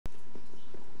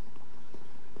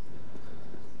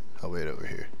wait, over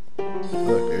here.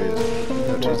 Look, there he is.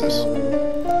 Oh, Jesus.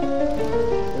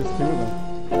 There's two of them.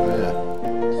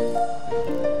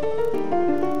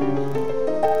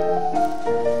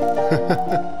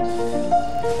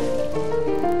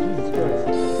 Oh, Jesus Christ.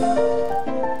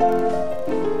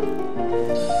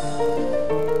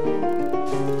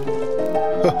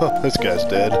 This guy's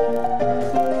dead.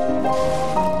 Oh,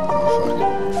 fuck.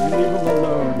 You leave him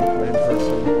alone, man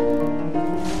person.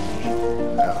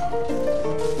 No.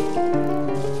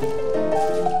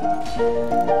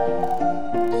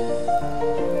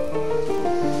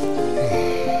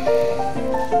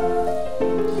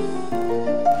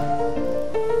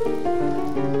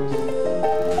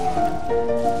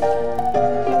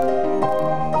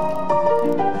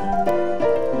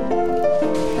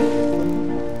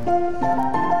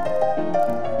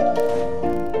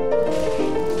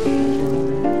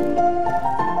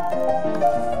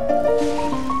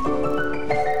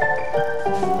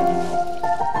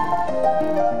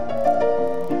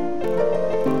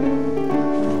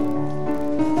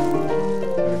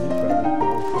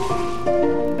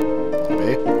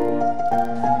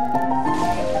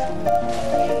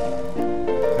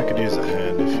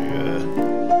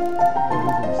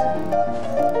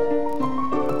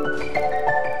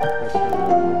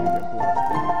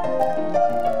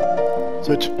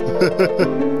 Switch.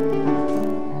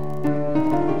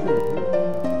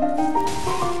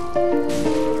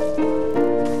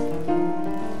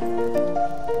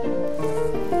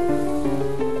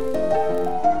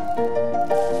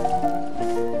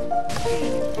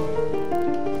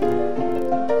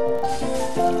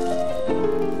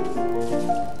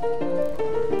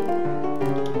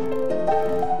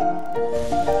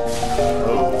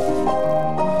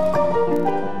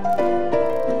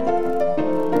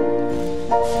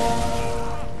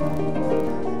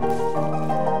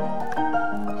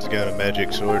 Got a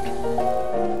magic sword.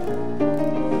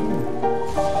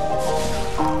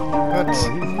 What? He's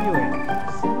healing.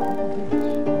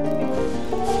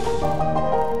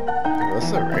 What's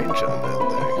the range on that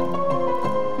thing?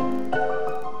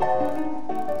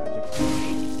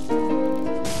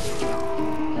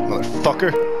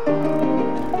 Motherfucker!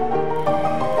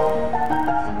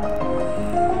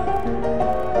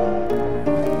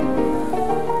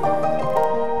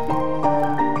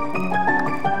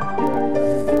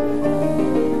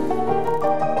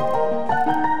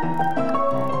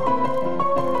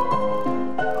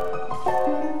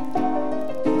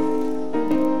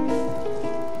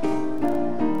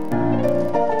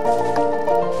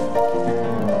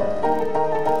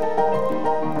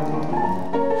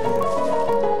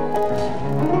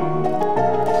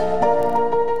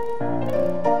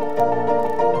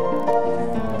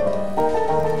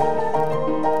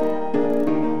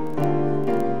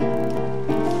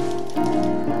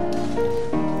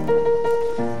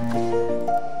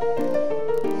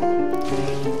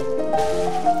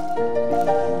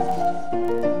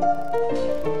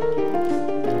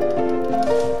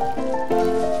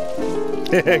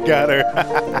 Got her.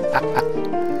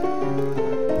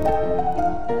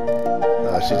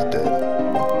 Oh, she's dead.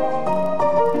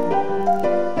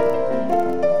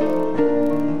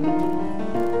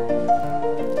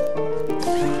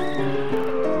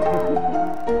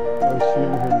 I was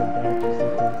shooting her in the back just in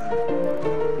case.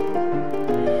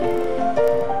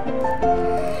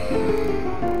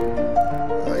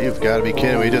 Oh, you've got to be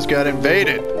kidding. We just got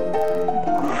invaded.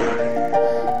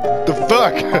 The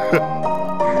fuck?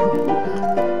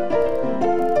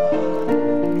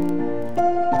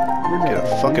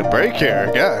 Fucking break here.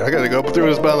 God, I gotta go through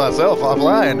this by myself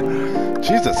offline.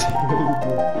 Jesus.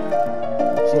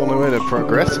 It's the only way to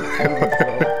progress.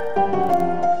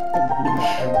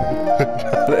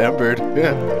 Not embered.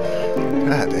 Yeah.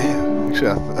 God damn.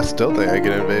 Actually, I still think I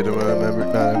can invade him when I'm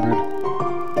embered, not embered.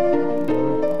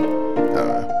 I don't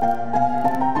know.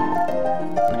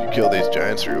 We can kill these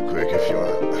giants real quick if you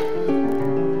want.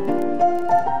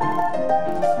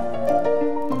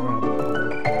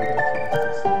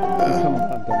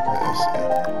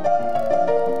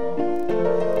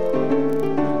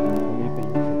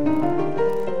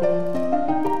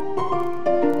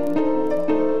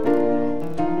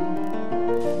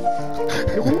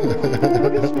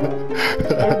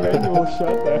 Emmanuel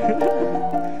shot that.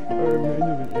 Or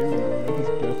Emmanuel was aiming. I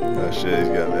just guessed. Oh shit, he's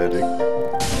got magic.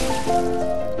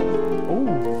 Oh.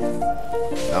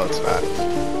 No, it's not.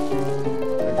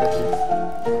 I got you.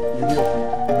 You heal.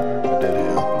 I did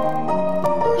heal.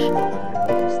 Oh shit.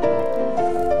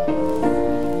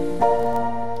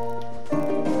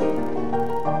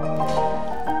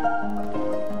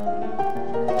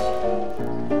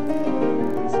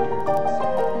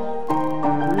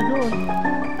 Where are you going?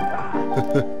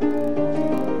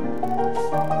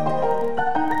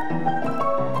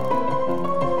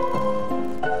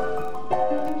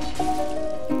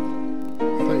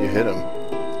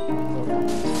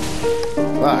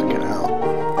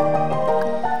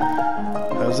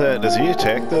 How's that? Does he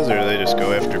attack those, or do they just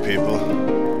go after people? So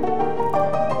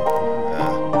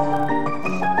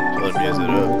let him use it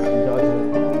up.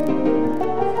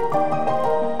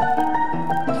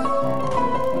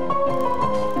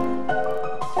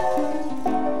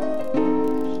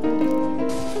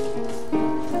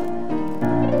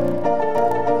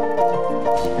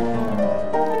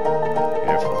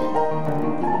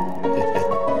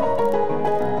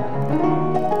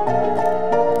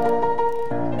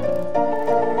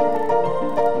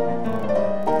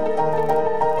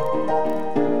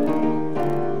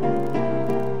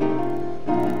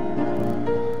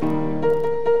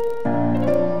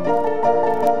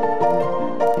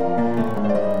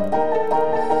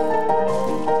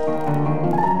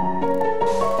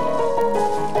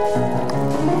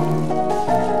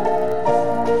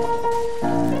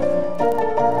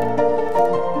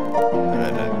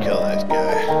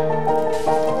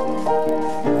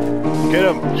 Get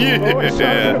him! Yeah! Oh,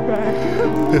 shot in the back.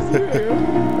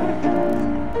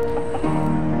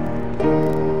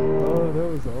 Oh, that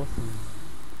was awesome.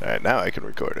 Alright, now I can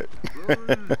record it.